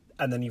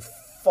 and then you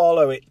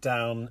follow it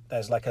down.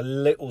 There's like a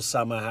little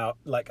summer house,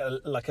 like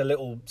a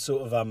little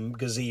sort of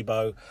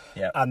gazebo,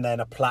 and then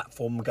a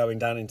platform going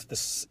down into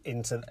this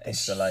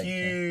lake,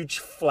 huge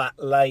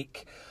flat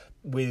lake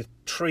with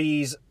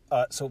trees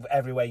sort of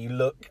everywhere you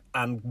look,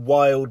 and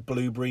wild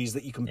blueberries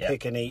that you can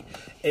pick and eat.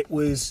 It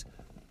was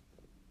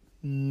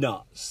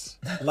nuts.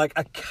 Like,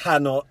 I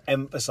cannot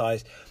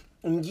emphasize.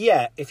 And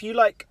yeah, if you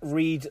like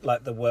read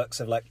like the works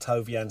of like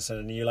Tove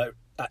Jansson, and you like,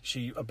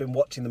 actually, I've been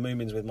watching the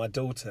Moomins with my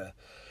daughter,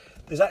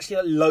 there's actually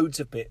like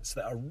loads of bits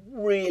that are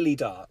really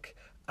dark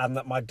and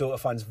that my daughter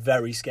finds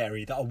very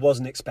scary that I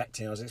wasn't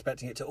expecting. I was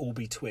expecting it to all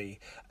be twee,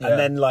 and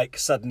then like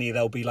suddenly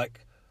they'll be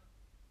like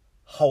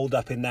holed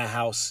up in their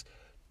house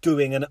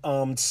doing an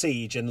armed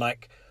siege, and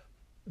like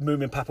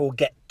Moomin Papa will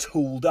get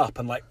tooled up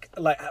and like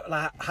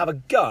have a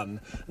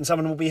gun, and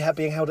someone will be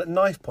being held at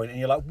knife point, and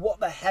you're like, what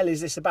the hell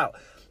is this about?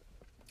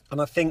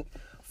 And I think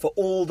for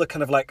all the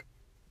kind of like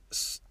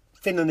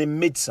Finland in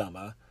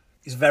midsummer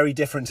is very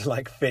different to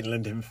like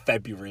Finland in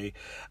February,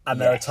 and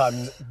there are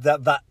times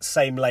that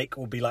same lake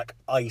will be like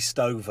iced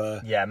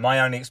over. Yeah, my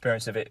only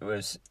experience of it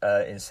was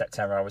in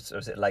September. I was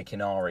at Lake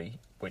Inari,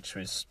 which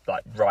was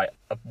like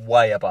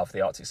way above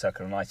the Arctic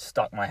Circle, and I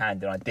stuck my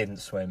hand and I didn't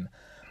swim.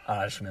 And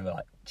I just remember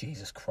like,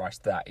 Jesus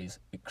Christ, that is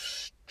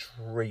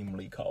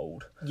extremely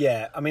cold.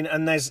 Yeah, I mean,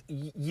 and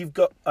you've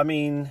got, I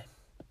mean,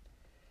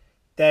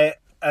 there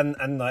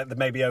and like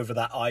maybe over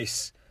that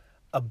ice,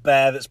 a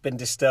bear that's been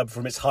disturbed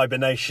from its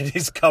hibernation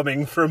is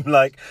coming from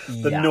like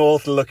the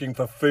north looking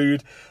for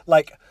food.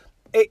 Like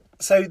it,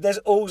 so there's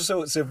all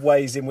sorts of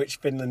ways in which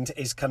Finland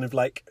is kind of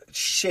like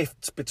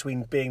shifts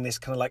between being this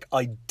kind of like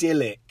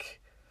idyllic,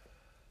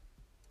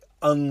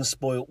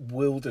 unspoilt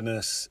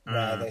wilderness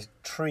where there's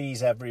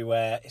trees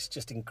everywhere. It's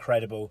just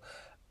incredible,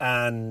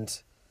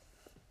 and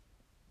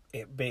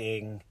it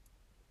being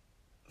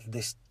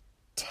this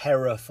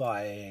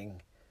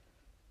terrifying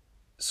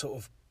sort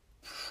of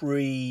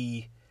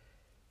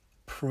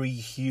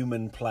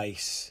pre-human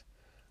place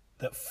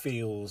that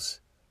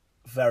feels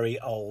very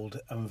old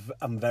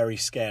and very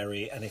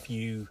scary. And if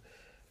you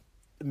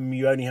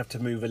only have to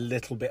move a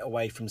little bit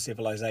away from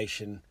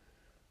civilization,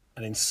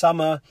 and in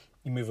summer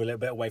you move a little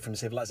bit away from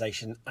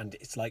civilization and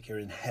it's like you're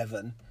in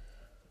heaven,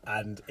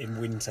 and in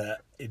winter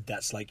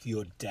that's like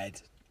you're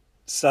dead.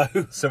 So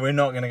we're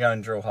not going to go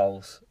and drill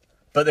holes,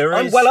 but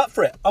I'm well up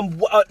for it.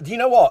 Do you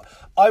know what?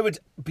 I would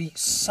be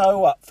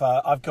so up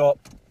for. I've got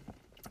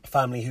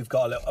family who've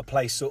got a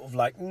place sort of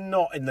like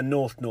not in the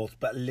north,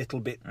 but a little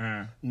bit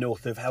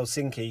north of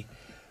Helsinki,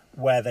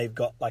 where they've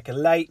got like a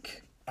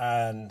lake,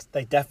 and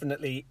they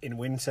definitely in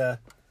winter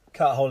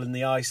cut a hole in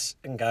the ice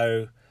and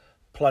go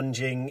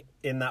plunging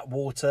in that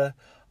water.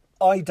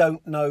 I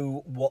don't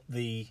know what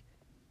the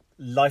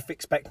life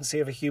expectancy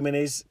of a human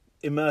is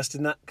immersed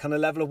in that kind of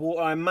level of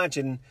water. I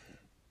imagine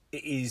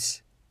it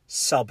is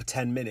sub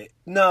 10 minutes.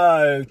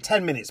 No,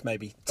 10 minutes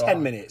maybe.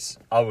 10 minutes.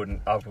 I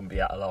wouldn't be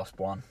at the last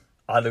one.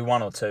 I'd do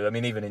 1 or 2. I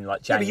mean, even in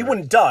like January. Yeah, but you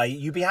wouldn't die.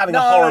 You'd be having a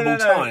horrible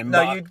time.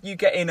 No, you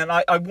get in, and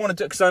I want to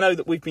do, because I know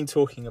that we've been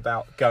talking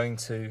about going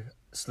to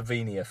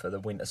Slovenia for the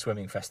Winter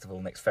Swimming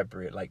Festival next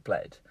February at Lake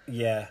Bled.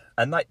 Yeah.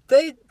 And like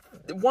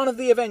one of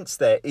the events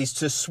there is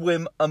to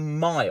swim a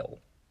mile.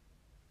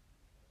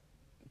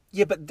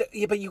 Yeah, but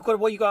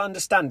what you got to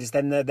understand is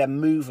then they're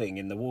moving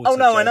in the water. Oh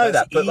no, Joe. I know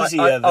That's that, but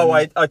easier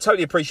I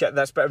totally appreciate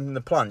that's better than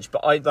the plunge.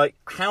 But I like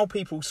how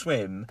people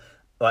swim,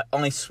 like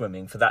ice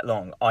swimming for that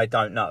long. I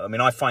don't know. I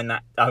mean, I find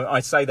that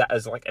I say that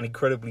as like an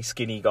incredibly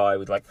skinny guy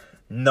with like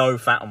no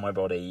fat on my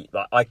body.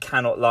 Like I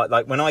cannot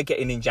like when I get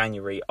in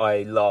January,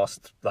 I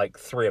last like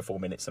 3 or 4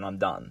 minutes and I'm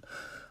done.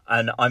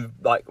 And I'm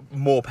like,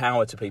 more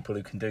power to people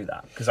who can do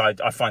that, because I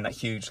find that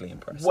hugely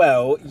impressive.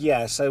 Well,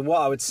 yeah. So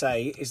what I would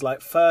say is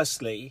like,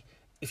 firstly,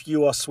 if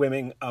you are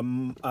swimming,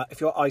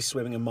 if you're ice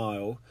swimming a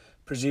mile,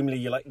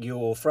 presumably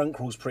your front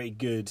crawl's pretty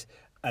good,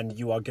 and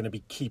you are going to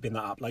be keeping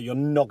that up. Like you're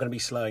not going to be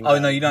slowing down. Oh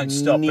no, you don't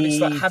stop. But it's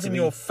like having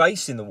your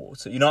face in the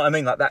water. You know what I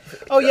mean? Like that.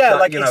 Oh yeah,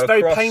 that, like it's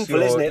very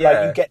painful, isn't it? Yeah.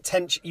 Like you get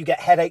tension, you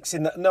get headaches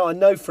in that. No, I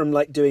know from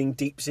like doing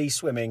deep sea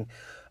swimming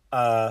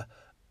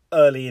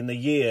early in the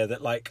year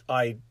that like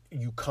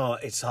you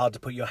can't. It's hard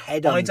to put your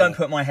head under. I don't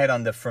put my head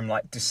under from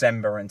like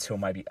December until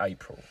maybe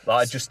April.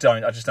 Like I just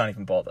don't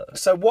even bother.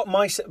 So what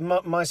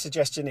my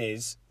suggestion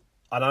is,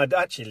 and I'd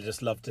actually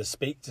just love to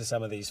speak to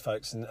some of these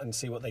folks and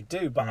see what they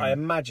do. But I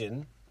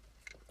imagine,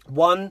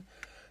 one,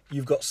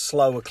 you've got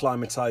slow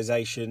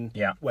acclimatization,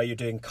 where you're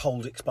doing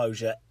cold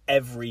exposure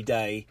every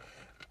day.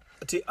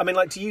 Do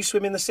you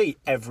swim in the sea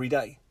every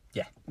day?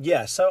 Yeah.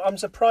 Yeah, so I'm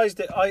surprised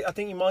that I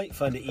think you might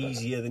find it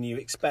easier than you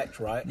expect,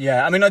 right?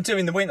 Yeah, I mean, I do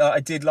in the winter. I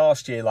did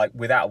last year, like,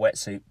 without a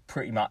wetsuit,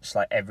 pretty much,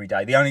 like, every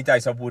day. The only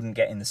days I wouldn't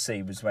get in the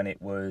sea was when it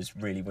was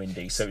really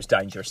windy, so it was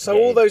dangerous to So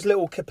get all in. those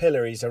little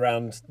capillaries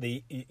around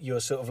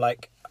your sort of,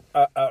 like,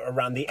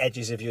 around the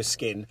edges of your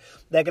skin,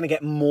 they're going to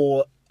get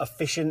more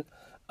efficient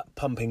at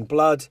pumping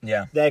blood.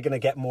 Yeah. They're going to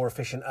get more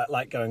efficient at,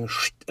 like, going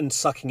and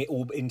sucking it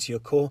all into your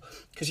core.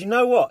 Because you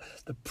know what?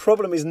 The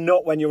problem is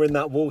not when you're in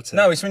that water.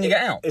 No, it's when you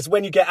get out. It's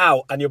when you get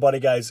out and your body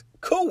goes,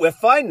 cool, we're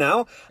fine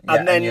now.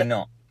 And then you're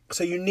not.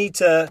 So you need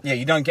to... Yeah,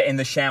 you don't get in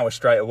the shower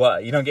straight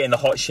away. You don't get in the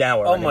hot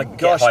shower and my then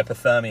gosh. get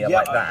hypothermia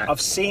like that.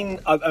 I've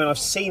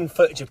seen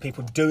footage of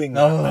people doing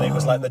that, and it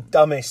was like the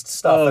dumbest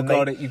stuff. Oh, and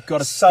God, they you've got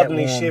to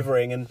suddenly get warm.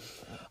 shivering. And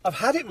I've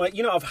had it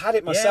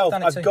myself. I've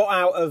done it too.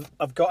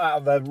 I've got out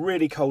of a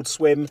really cold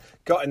swim,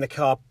 got in the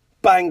car,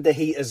 banged the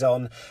heaters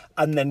on,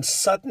 and then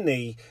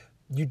suddenly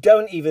you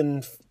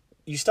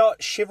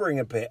start shivering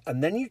a bit,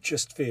 and then you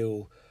just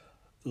feel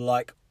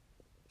like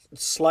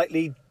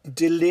slightly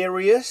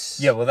delirious.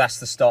 Yeah, well, that's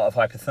the start of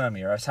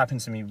hypothermia. It's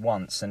happened to me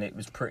once, and it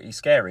was pretty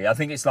scary. I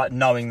think it's like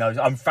knowing those.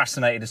 I'm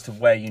fascinated as to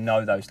where you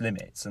know those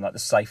limits and like the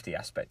safety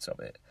aspects of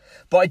it.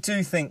 But I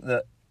do think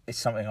that it's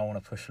something I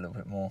want to push a little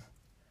bit more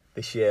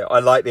this year. I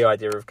like the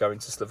idea of going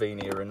to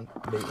Slovenia and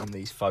meeting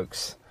these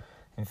folks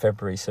in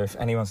February. So if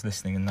anyone's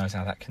listening and knows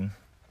how that can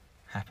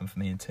happen for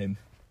me and Tim,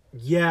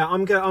 Yeah,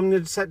 I'm gonna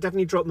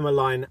definitely drop them a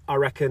line. I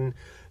reckon.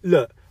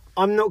 Look,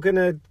 I'm not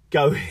gonna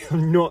go.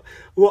 I'm not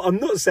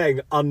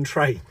saying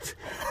untrained.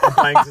 I'm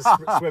planning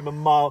to swim a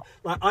mile.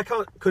 Like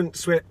couldn't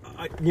swim.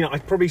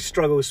 I'd probably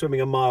struggle with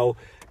swimming a mile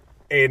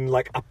in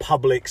like a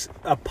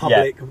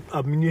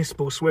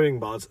municipal swimming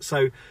bars.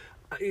 So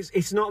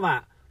it's not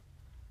that.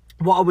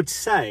 What I would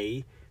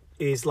say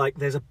is like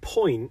there's a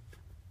point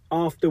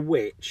after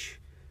which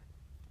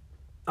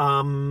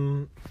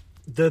the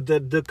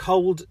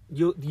cold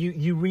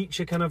you reach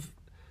a kind of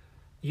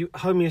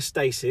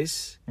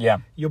homeostasis. Yeah.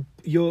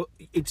 You're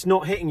it's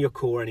not hitting your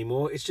core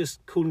anymore. It's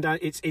just cooling down.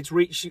 It's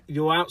reached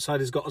your outside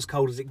has got as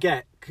cold as it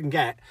can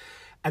get,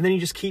 and then you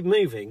just keep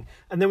moving.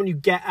 And then when you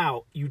get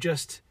out, you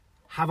just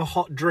have a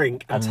hot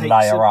drink and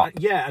layer up.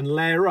 Yeah, and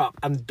layer up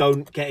and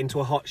don't get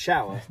into a hot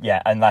shower.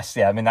 Yeah, and that's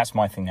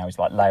my thing now is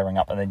like layering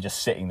up and then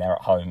just sitting there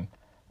at home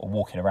or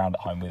walking around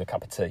at home with a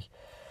cup of tea.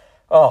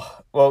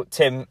 Oh, well,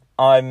 Tim,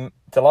 I'm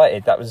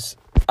delighted. That was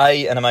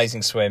A, an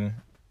amazing swim,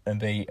 and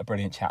B, a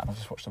brilliant chat. And I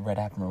just watched the Red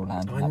Admiral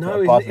land. I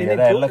know, isn't it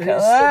there. Look at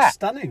that.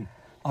 Stunning.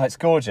 Oh, it's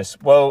gorgeous.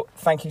 Well,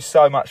 thank you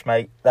so much,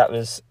 mate. That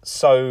was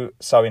so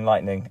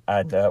enlightening.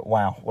 And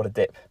wow, what a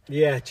dip.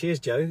 Yeah, cheers,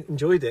 Joe.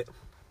 Enjoyed it.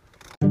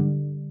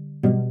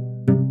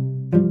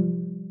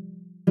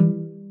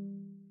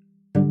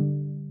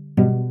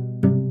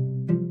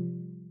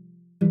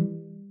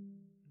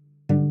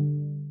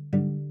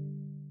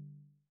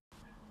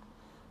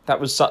 That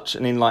was such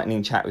an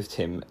enlightening chat with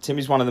Tim. Tim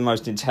is one of the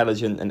most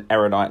intelligent and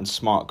erudite and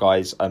smart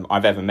guys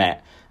I've ever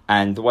met.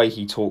 And the way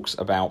he talks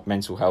about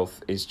mental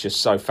health is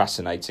just so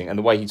fascinating. And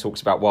the way he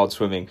talks about wild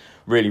swimming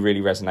really, really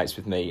resonates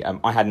with me.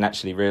 I hadn't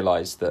actually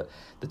realised that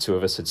the two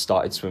of us had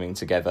started swimming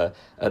together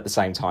at the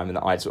same time and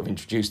that I'd sort of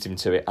introduced him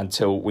to it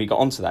until we got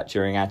onto that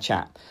during our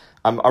chat.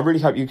 I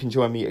really hope you can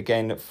join me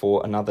again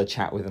for another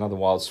chat with another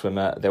wild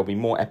swimmer. There'll be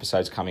more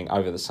episodes coming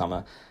over the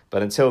summer.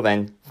 But until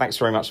then, thanks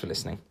very much for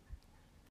listening.